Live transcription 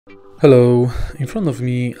Hello, in front of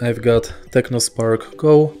me I've got Tecno Spark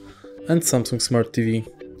Go and Samsung Smart TV.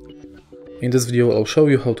 In this video I'll show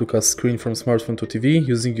you how to cast screen from smartphone to TV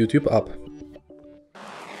using YouTube app.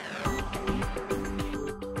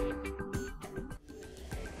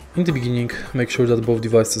 In the beginning, make sure that both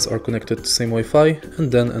devices are connected to same Wi-Fi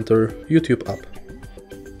and then enter YouTube app.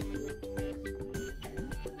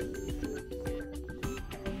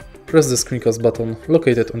 Press the screencast button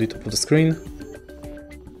located on the top of the screen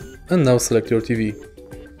and now select your TV.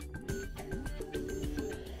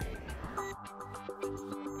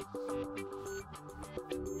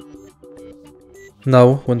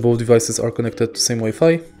 Now, when both devices are connected to same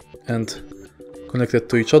Wi-Fi and connected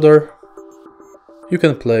to each other, you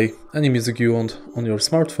can play any music you want on your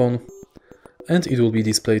smartphone and it will be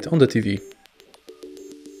displayed on the TV.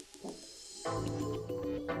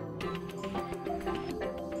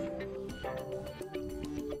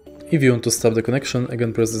 If you want to stop the connection,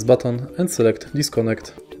 again press this button and select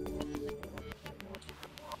disconnect.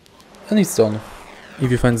 And it's done. If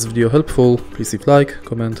you find this video helpful, please leave like,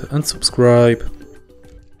 comment and subscribe.